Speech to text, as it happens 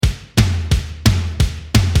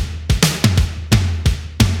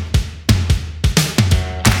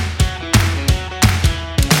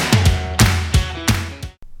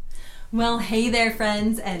Well, hey there,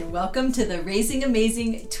 friends, and welcome to the Raising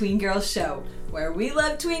Amazing Tween Girls Show, where we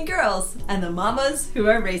love tween girls and the mamas who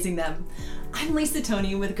are raising them. I'm Lisa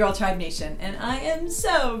Tony with Girl Tribe Nation, and I am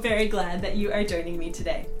so very glad that you are joining me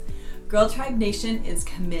today. Girl Tribe Nation is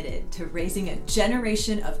committed to raising a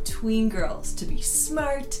generation of tween girls to be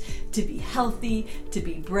smart, to be healthy, to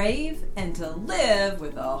be brave, and to live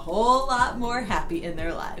with a whole lot more happy in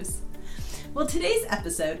their lives. Well, today's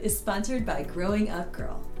episode is sponsored by Growing Up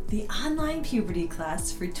Girl, the online puberty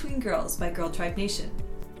class for tween girls by Girl Tribe Nation.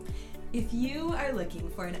 If you are looking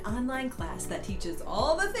for an online class that teaches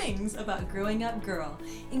all the things about growing up girl,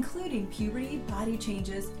 including puberty, body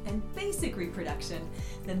changes, and basic reproduction,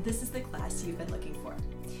 then this is the class you've been looking for.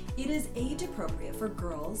 It is age appropriate for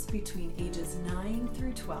girls between ages 9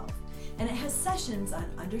 through 12, and it has sessions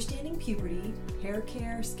on understanding puberty, hair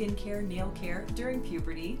care, skin care, nail care during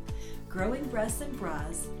puberty, growing breasts and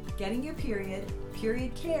bras, getting your period,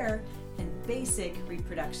 period care, and basic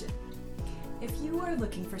reproduction. If you are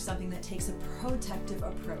looking for something that takes a protective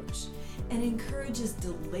approach and encourages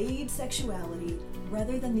delayed sexuality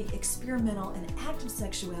rather than the experimental and active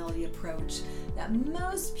sexuality approach that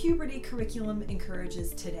most puberty curriculum encourages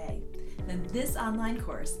today, then this online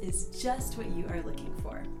course is just what you are looking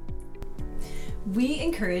for. We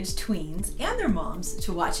encourage tweens and their moms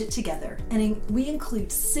to watch it together, and we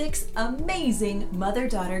include 6 amazing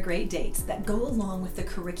mother-daughter great dates that go along with the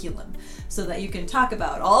curriculum so that you can talk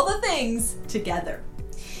about all the things together.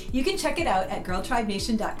 You can check it out at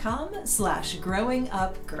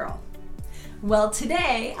girltribeNation.com/growingupgirl. Well,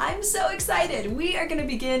 today I'm so excited. We are going to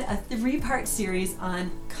begin a 3-part series on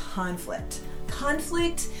conflict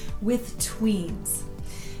with tweens.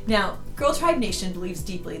 Now, Girl Tribe Nation believes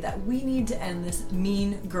deeply that we need to end this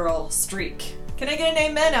mean girl streak. Can I get an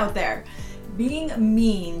amen out there? Being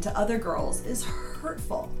mean to other girls is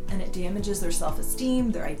hurtful, and it damages their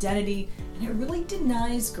self-esteem, their identity, and it really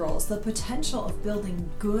denies girls the potential of building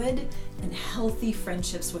good and healthy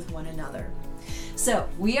friendships with one another. So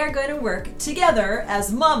we are going to work together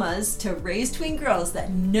as mamas to raise tween girls that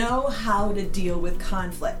know how to deal with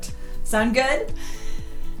conflict. Sound good?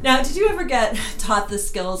 Now, did you ever get taught the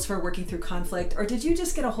skills for working through conflict, or did you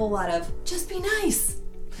just get a whole lot of, just be nice?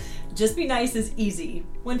 Just be nice is easy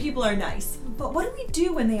when people are nice, but what do we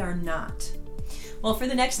do when they are not? Well, for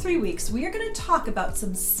the next 3 weeks, we are going to talk about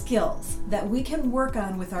some skills that we can work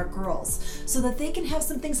on with our girls so that they can have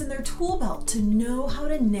some things in their tool belt to know how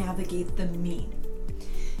to navigate the mean.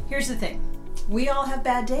 Here's the thing, we all have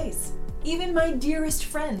bad days. Even my dearest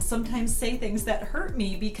friends sometimes say things that hurt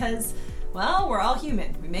me because, well, we're all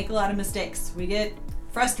human. We make a lot of mistakes. We get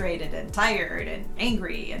frustrated and tired and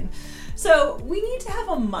angry. And so we need to have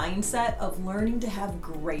a mindset of learning to have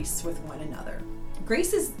grace with one another.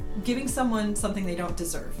 Grace is giving someone something they don't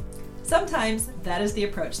deserve. Sometimes that is the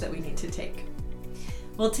approach that we need to take.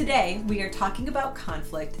 Well, today we are talking about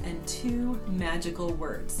conflict and 2 magical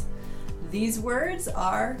words. These words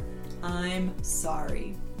are, I'm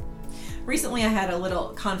sorry. Recently I had a little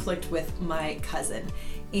conflict with my cousin,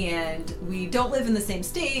 and we don't live in the same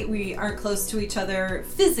state. We aren't close to each other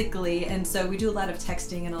physically, and so we do a lot of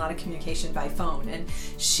texting and a lot of communication by phone. And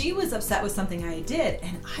she was upset with something I did,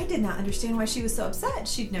 and I did not understand why she was so upset.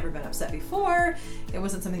 She'd never been upset before. It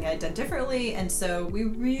wasn't something I'd done differently, and so we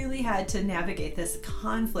really had to navigate this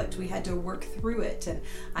conflict. We had to work through it, and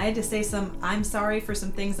I had to say some I'm sorry for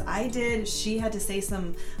some things I did. She had to say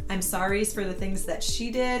some I'm sorries for the things that she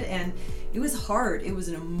did, and it was hard. It was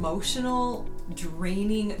an emotional,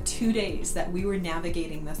 draining 2 days that we were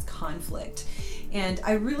navigating this conflict. And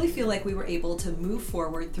I really feel like we were able to move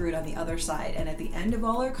forward through it on the other side. And at the end of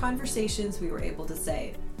all our conversations, we were able to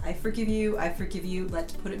say, I forgive you,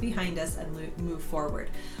 let's put it behind us and move forward.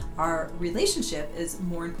 Our relationship is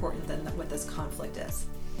more important than what this conflict is.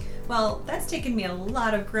 Well, that's taken me a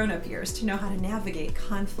lot of grown-up years to know how to navigate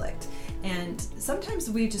conflict. And sometimes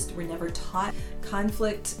we were never taught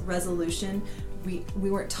conflict resolution. We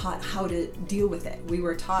weren't taught how to deal with it. We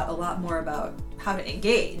were taught a lot more about how to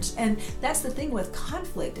engage. And that's the thing with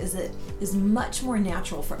conflict, is it is much more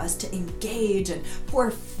natural for us to engage and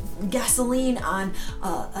pour gasoline on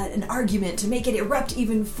an argument to make it erupt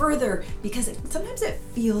even further, because sometimes it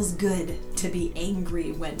feels good to be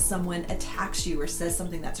angry when someone attacks you or says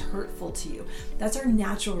something that's hurtful to you. That's our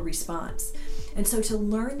natural response. And so to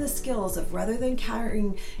learn the skills of, rather than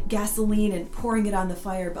carrying gasoline and pouring it on the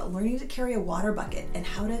fire, but learning to carry a water bucket and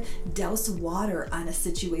how to douse water on a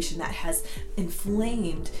situation that has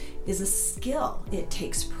inflamed is a skill. It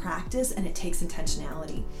takes practice and it takes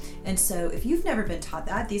intentionality. And so if you've never been taught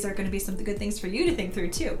that, these are going to be some good things for you to think through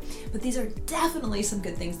too. But these are definitely some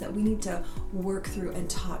good things that we need to work through and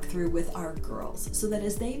talk through with our girls so that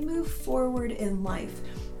as they move forward in life,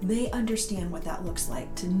 they understand what that looks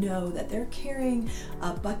like, to know that they're carrying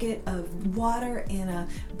a bucket of water and a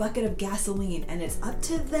bucket of gasoline, and it's up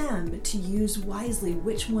to them to use wisely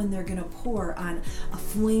which one they're going to pour on a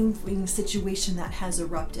flaming situation that has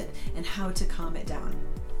erupted and how to calm it down.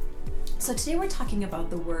 So today we're talking about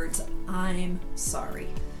the words, I'm sorry.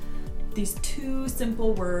 These two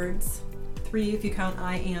simple words, 3 if you count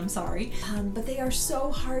I am sorry, but they are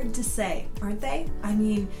so hard to say, aren't they? I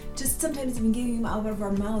mean, just sometimes even getting them out of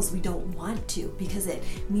our mouths, we don't want to, because it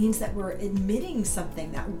means that we're admitting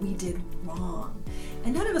something that we did wrong.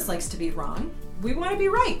 And none of us likes to be wrong. We want to be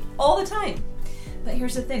right all the time. But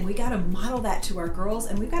here's the thing, we got to model that to our girls,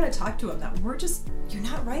 and we've got to talk to them that you're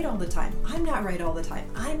not right all the time. I'm not right all the time.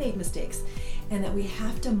 I make mistakes. And that we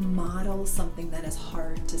have to model something that is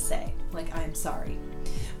hard to say, like I'm sorry.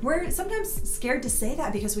 We're sometimes scared to say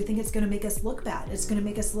that because we think it's going to make us look bad. It's going to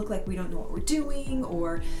make us look like we don't know what we're doing,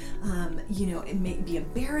 or, it may be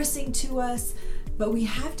embarrassing to us. But we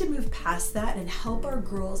have to move past that and help our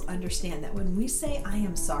girls understand that when we say I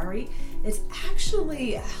am sorry, it's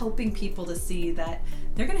actually helping people to see that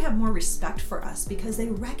they're going to have more respect for us because they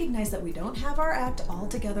recognize that we don't have our act all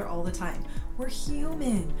together all the time. We're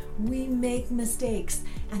human. We make mistakes,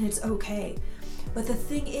 and it's okay. But the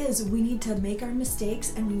thing is, we need to make our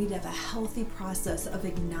mistakes, and we need to have a healthy process of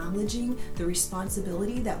acknowledging the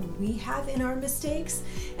responsibility that we have in our mistakes,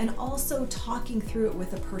 and also talking through it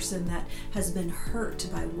with a person that has been hurt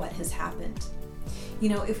by what has happened.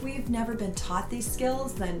 If we've never been taught these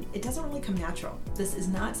skills, then it doesn't really come natural. This is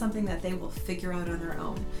not something that they will figure out on their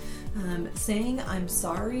own. Saying I'm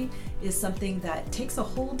sorry is something that takes a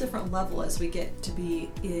whole different level as we get to be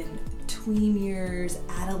in tween years,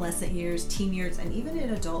 adolescent years, teen years, and even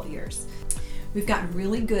in adult years. We've gotten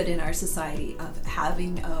really good in our society of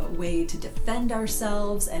having a way to defend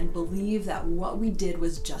ourselves and believe that what we did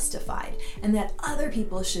was justified and that other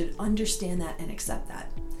people should understand that and accept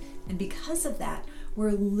that. And because of that,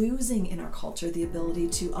 we're losing in our culture the ability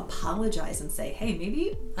to apologize and say, hey,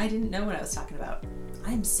 maybe I didn't know what I was talking about.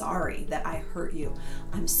 I'm sorry that I hurt you.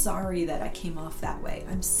 I'm sorry that I came off that way.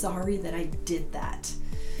 I'm sorry that I did that.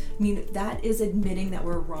 That is admitting that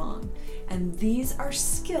we're wrong. And these are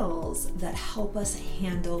skills that help us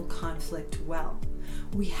handle conflict well.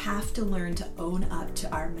 We have to learn to own up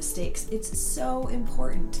to our mistakes. It's so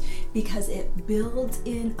important because it builds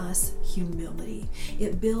in us humility.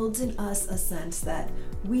 It builds in us a sense that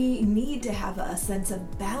we need to have a sense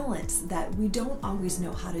of balance, that we don't always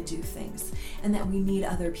know how to do things and that we need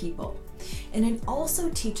other people. And it also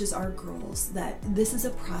teaches our girls that this is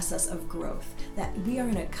a process of growth, that we are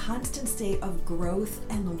in a constant state of growth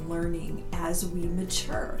and learning as we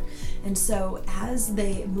mature. And so as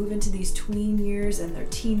they move into these tween years and their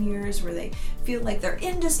teen years where they feel like they're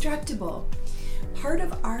indestructible, part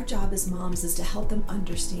of our job as moms is to help them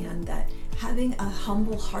understand that having a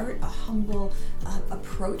humble heart, a humble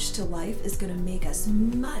approach to life is going to make us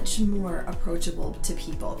much more approachable to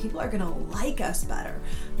people. People are going to like us better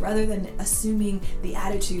rather than assuming the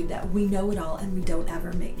attitude that we know it all and we don't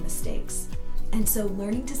ever make mistakes. And so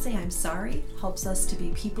learning to say I'm sorry helps us to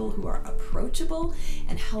be people who are approachable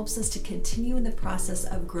and helps us to continue in the process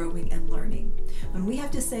of growing and learning. When we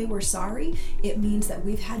have to say we're sorry, it means that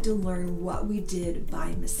we've had to learn what we did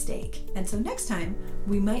by mistake. And so next time,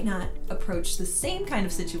 we might not approach the same kind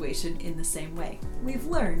of situation in the same way. We've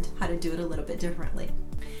learned how to do it a little bit differently.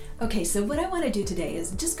 Okay, so what I want to do today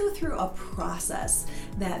is just go through a process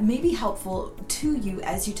that may be helpful to you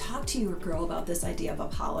as you talk to your girl about this idea of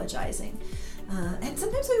apologizing. And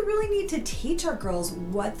sometimes we really need to teach our girls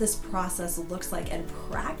what this process looks like and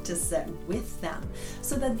practice it with them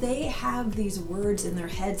so that they have these words in their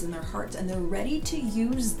heads and their hearts and they're ready to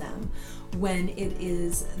use them when it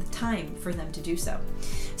is time for them to do so.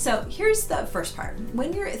 So here's the first part.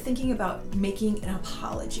 When you're thinking about making an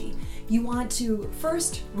apology, you want to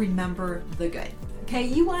first remember the good. Okay,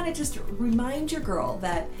 you want to just remind your girl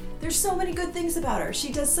that there's so many good things about her.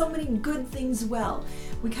 She does so many good things well.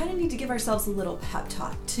 We kind of need to give ourselves a little pep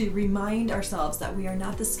talk to remind ourselves that we are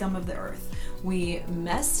not the scum of the earth. We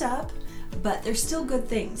messed up, but there's still good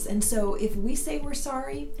things. And so if we say we're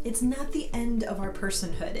sorry, it's not the end of our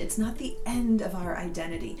personhood. It's not the end of our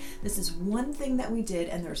identity. This is one thing that we did,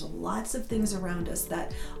 and there's lots of things around us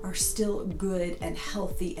that are still good and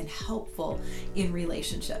healthy and helpful in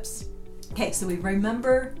relationships. Okay, so we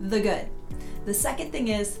remember the good. The second thing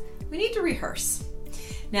is we need to rehearse.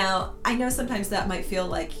 Now, I know sometimes that might feel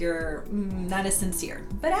like you're not as sincere,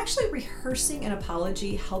 but actually rehearsing an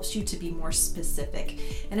apology helps you to be more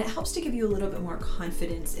specific, and it helps to give you a little bit more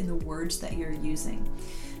confidence in the words that you're using.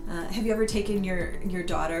 Have you ever taken your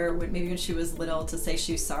daughter, maybe when she was little, to say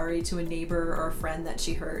she's sorry to a neighbor or a friend that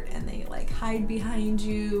she hurt, and they like hide behind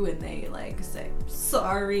you and they like say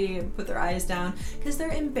sorry and put their eyes down because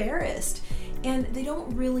they're embarrassed and they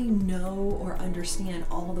don't really know or understand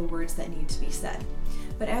all the words that need to be said.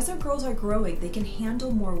 But as our girls are growing, they can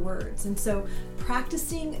handle more words. And so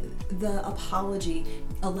practicing the apology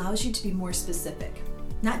allows you to be more specific.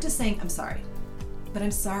 Not just saying, I'm sorry, but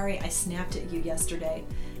I'm sorry I snapped at you yesterday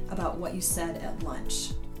about what you said at lunch.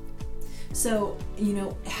 So,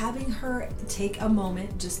 having her take a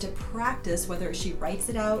moment just to practice, whether she writes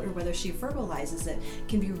it out or whether she verbalizes it,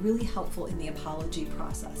 can be really helpful in the apology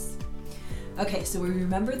process. Okay, so we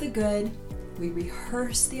remember the good, we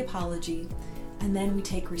rehearse the apology, and then we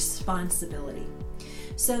take responsibility.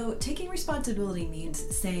 So taking responsibility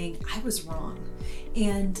means saying, I was wrong.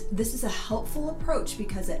 And this is a helpful approach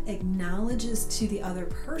because it acknowledges to the other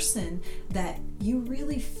person that you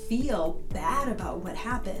really feel bad about what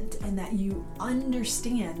happened and that you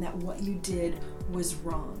understand that what you did was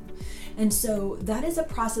wrong. And so that is a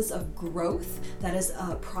process of growth, that is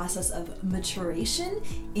a process of maturation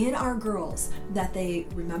in our girls, that they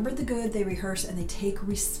remember the good, they rehearse, and they take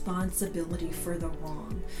responsibility for the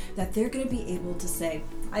wrong. That they're going to be able to say,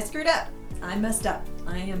 I screwed up, I messed up,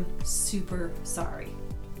 I am super sorry.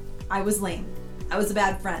 I was lame, I was a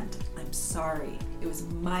bad friend, I'm sorry, it was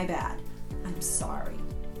my bad, I'm sorry.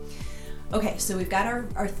 Okay, so we've got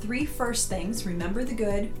our three first things: remember the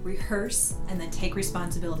good, rehearse, and then take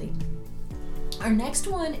responsibility. Our next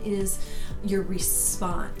one is your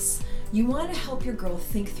response. You want to help your girl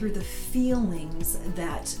think through the feelings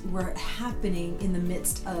that were happening in the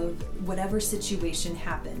midst of whatever situation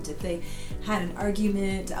happened. If they had an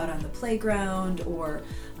argument out on the playground, or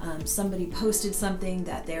somebody posted something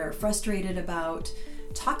that they're frustrated about,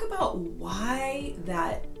 talk about why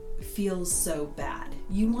that feels so bad.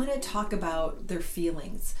 You want to talk about their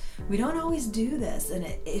feelings. We don't always do this, and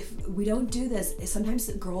if we don't do this,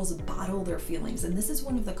 sometimes girls bottle their feelings, and this is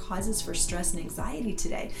one of the causes for stress and anxiety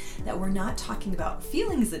today, that we're not talking about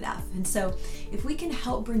feelings enough. And so if we can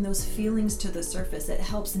help bring those feelings to the surface, it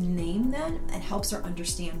helps name them and helps her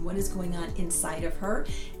understand what is going on inside of her,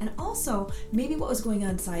 and also maybe what was going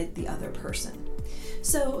on inside the other person.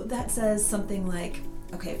 So that says something like,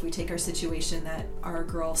 okay, if we take our situation that our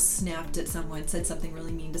girl snapped at someone, said something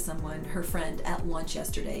really mean to someone, her friend at lunch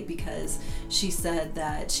yesterday, because she said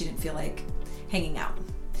that she didn't feel like hanging out.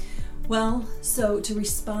 Well, so to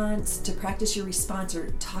practice your response or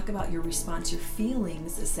talk about your response, your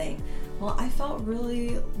feelings, is saying, well, I felt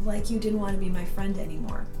really like you didn't want to be my friend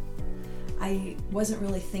anymore. I wasn't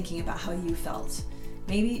really thinking about how you felt.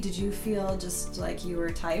 Maybe did you feel just like you were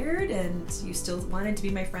tired and you still wanted to be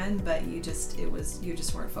my friend, but you just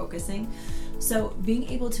weren't focusing? So being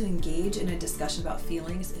able to engage in a discussion about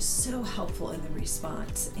feelings is so helpful in the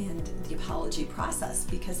response and the apology process,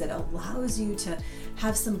 because it allows you to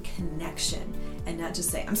have some connection and not just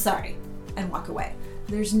say, I'm sorry, and walk away.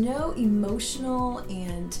 There's no emotional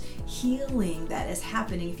and healing that is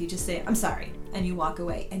happening if you just say, I'm sorry, and you walk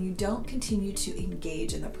away and you don't continue to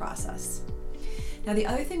engage in the process. Now, the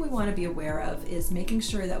other thing we want to be aware of is making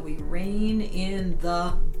sure that we rein in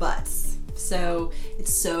the buts. So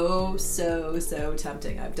it's so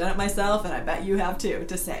tempting. I've done it myself, and I bet you have too,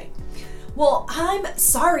 to say, well, I'm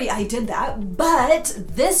sorry I did that, but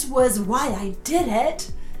this was why I did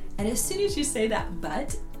it. And as soon as you say that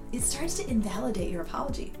but, it starts to invalidate your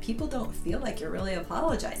apology. People don't feel like you're really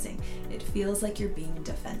apologizing. It feels like you're being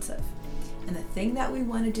defensive. And the thing that we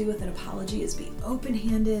want to do with an apology is be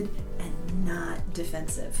open-handed and not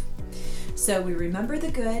defensive. So we remember the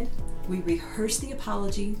good, we rehearse the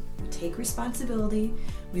apology, we take responsibility,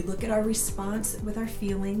 we look at our response with our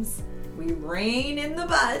feelings, we rein in the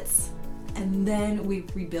buts, and then we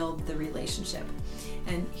rebuild the relationship.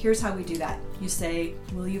 And here's how we do that. You say,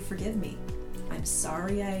 will you forgive me? I'm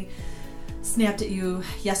sorry I snapped at you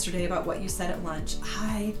yesterday about what you said at lunch.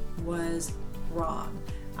 I was wrong.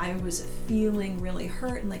 I was feeling really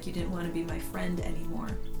hurt and like you didn't want to be my friend anymore.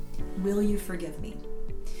 Will you forgive me?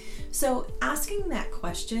 So asking that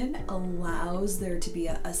question allows there to be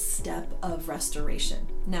a step of restoration.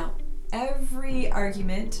 Now, every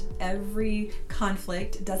argument, every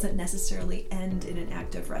conflict doesn't necessarily end in an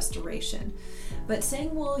act of restoration. But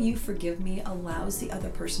saying, will you forgive me, allows the other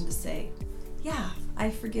person to say, yeah, I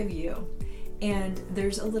forgive you. And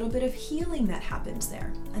there's a little bit of healing that happens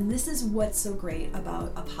there. And this is what's so great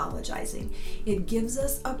about apologizing. It gives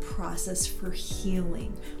us a process for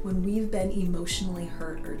healing when we've been emotionally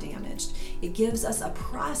hurt or damaged. It gives us a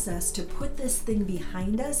process to put this thing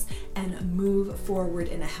behind us and move forward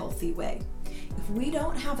in a healthy way. If we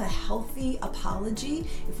don't have a healthy apology,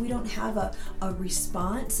 if we don't have a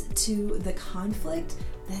response to the conflict,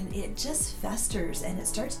 then it just festers and it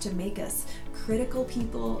starts to make us critical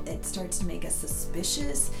people, it starts to make us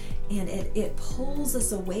suspicious, and it pulls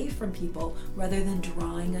us away from people rather than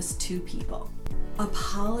drawing us to people.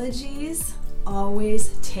 Apologies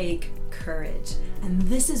always take courage. And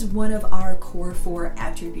this is one of our core 4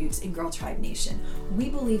 attributes in Girl Tribe Nation. We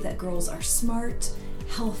believe that girls are smart,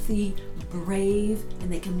 healthy, brave,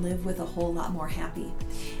 and they can live with a whole lot more happy.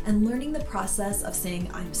 And learning the process of saying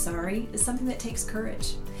I'm sorry is something that takes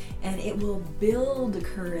courage, and it will build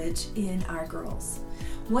courage in our girls.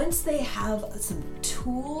 Once they have some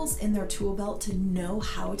tools in their tool belt to know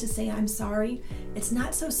how to say I'm sorry, it's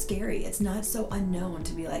not so scary. It's not so unknown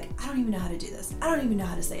to be like, I don't even know how to do this. I don't even know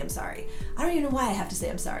how to say I'm sorry. I don't even know why I have to say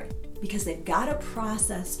I'm sorry. Because they've got a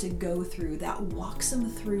process to go through that walks them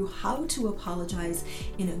through how to apologize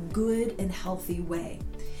in a good and healthy way.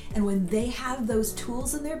 And when they have those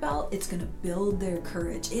tools in their belt, it's going to build their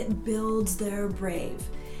courage. It builds their brave.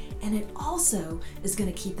 And it also is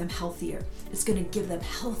going to keep them healthier. It's going to give them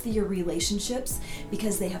healthier relationships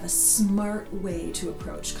because they have a smart way to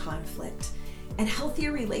approach conflict. And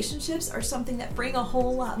healthier relationships are something that bring a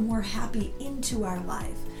whole lot more happy into our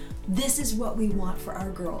life. This is what we want for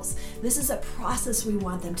our girls. This is a process we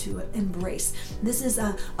want them to embrace. This is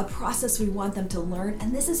a process we want them to learn,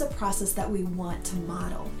 and this is a process that we want to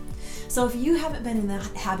model. So if you haven't been in the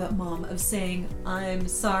habit, mom, of saying, I'm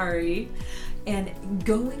sorry, and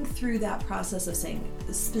going through that process of saying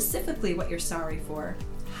specifically what you're sorry for,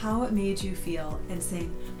 how it made you feel, and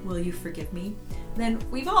saying, will you forgive me? Then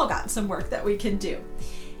we've all got some work that we can do.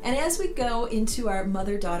 And as we go into our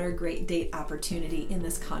mother-daughter great date opportunity in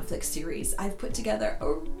this conflict series, I've put together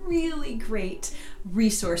a really great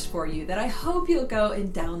resource for you that I hope you'll go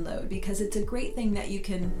and download, because it's a great thing that you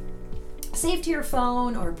can save to your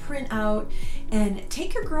phone or print out and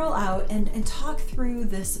take your girl out and talk through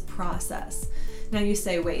this process. Now you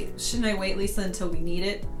say, wait, shouldn't I wait, Lisa, until we need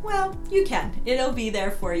it? Well, you can. It'll be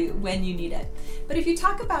there for you when you need it. But if you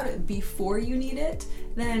talk about it before you need it,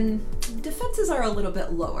 then defenses are a little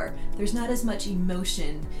bit lower. There's not as much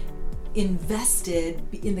emotion invested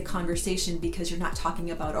in the conversation because you're not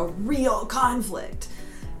talking about a real conflict.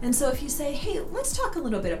 And so if you say, hey, let's talk a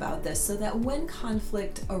little bit about this so that when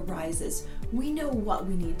conflict arises, we know what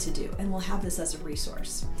we need to do, and we'll have this as a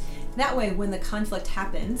resource. That way, when the conflict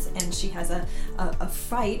happens and she has a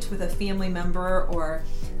fight with a family member or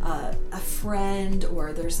a friend,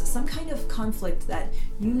 or there's some kind of conflict that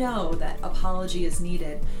you know that apology is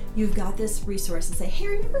needed, you've got this resource and say, hey,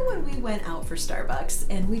 remember when we went out for Starbucks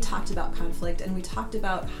and we talked about conflict and we talked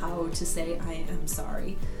about how to say I am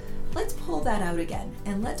sorry? Let's pull that out again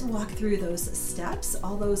and let's walk through those steps,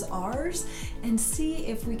 all those R's, and see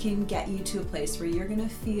if we can get you to a place where you're gonna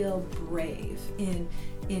feel brave in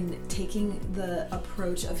taking the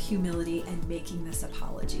approach of humility and making this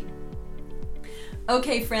apology.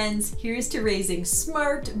 Okay, friends, here's to raising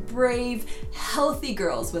smart, brave, healthy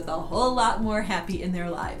girls with a whole lot more happy in their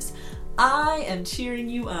lives. I am cheering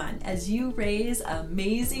you on as you raise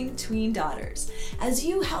amazing tween daughters, as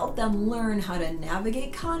you help them learn how to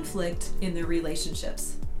navigate conflict in their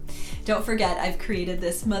relationships. Don't forget, I've created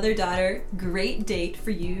this mother-daughter great date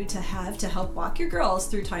for you to have to help walk your girls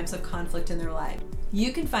through times of conflict in their life.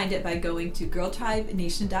 You can find it by going to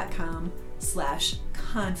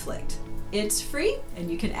girltribenation.com/conflict. It's free and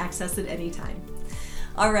you can access it anytime.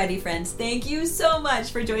 Alrighty, friends, thank you so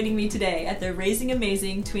much for joining me today at the Raising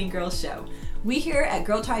Amazing Tween Girls Show. We here at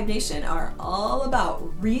Girl Tribe Nation are all about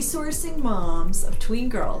resourcing moms of tween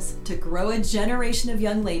girls to grow a generation of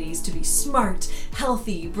young ladies to be smart,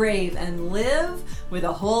 healthy, brave, and live with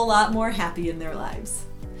a whole lot more happy in their lives.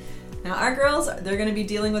 Now, our girls, they're going to be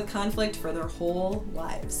dealing with conflict for their whole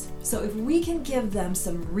lives. So if we can give them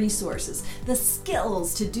some resources, the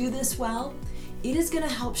skills to do this well, it is going to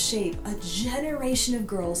help shape a generation of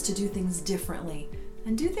girls to do things differently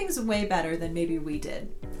and do things way better than maybe we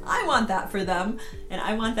did. I want that for them, and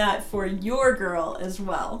I want that for your girl as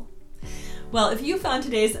well. Well, if you found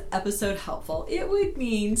today's episode helpful, it would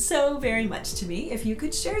mean so very much to me if you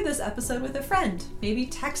could share this episode with a friend. Maybe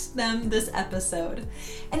text them this episode.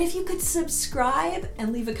 And if you could subscribe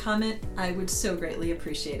and leave a comment, I would so greatly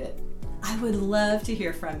appreciate it. I would love to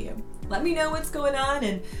hear from you. Let me know what's going on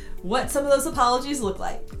and what some of those apologies look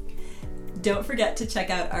like. Don't forget to check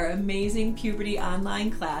out our amazing puberty online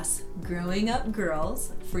class, Growing Up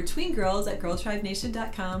Girls, for tween girls at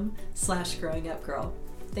girltribenation.com/growingupgirl.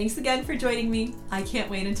 Thanks again for joining me. I can't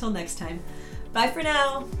wait until next time. Bye for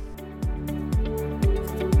now.